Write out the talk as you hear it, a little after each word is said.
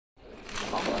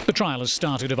The trial has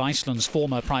started of Iceland's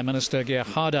former Prime Minister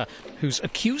Haarde, who's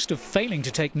accused of failing to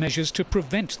take measures to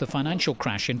prevent the financial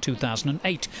crash in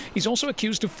 2008. He's also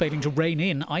accused of failing to rein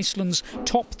in Iceland's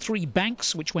top three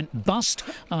banks, which went bust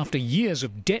after years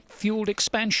of debt-fueled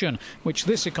expansion, which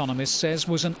this Economist says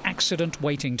was an accident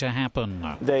waiting to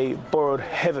happen. They borrowed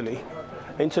heavily.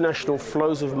 International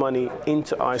flows of money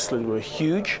into Iceland were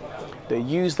huge. They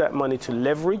used that money to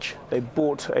leverage. They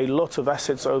bought a lot of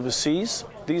assets overseas.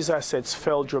 These assets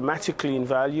fell dramatically in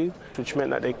value, which meant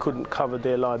that they couldn't cover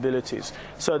their liabilities.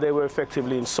 So they were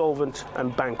effectively insolvent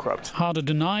and bankrupt. Haarde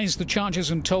denies the charges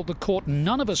and told the court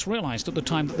none of us realised at the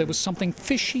time that there was something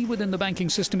fishy within the banking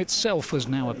system itself, as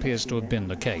now appears to have been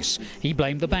the case. He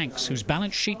blamed the banks, whose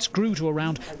balance sheets grew to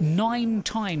around 9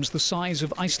 times the size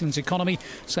of Iceland's economy,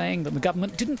 saying that the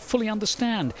government didn't fully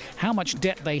understand how much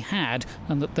debt they had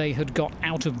and that they had got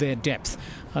out of their depth.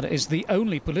 Haarde is the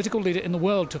only political leader in the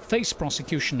world to face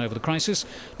prosecution over the crisis.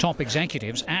 Top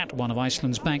executives at one of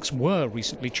Iceland's banks were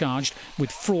recently charged with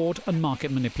fraud and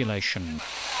market manipulation.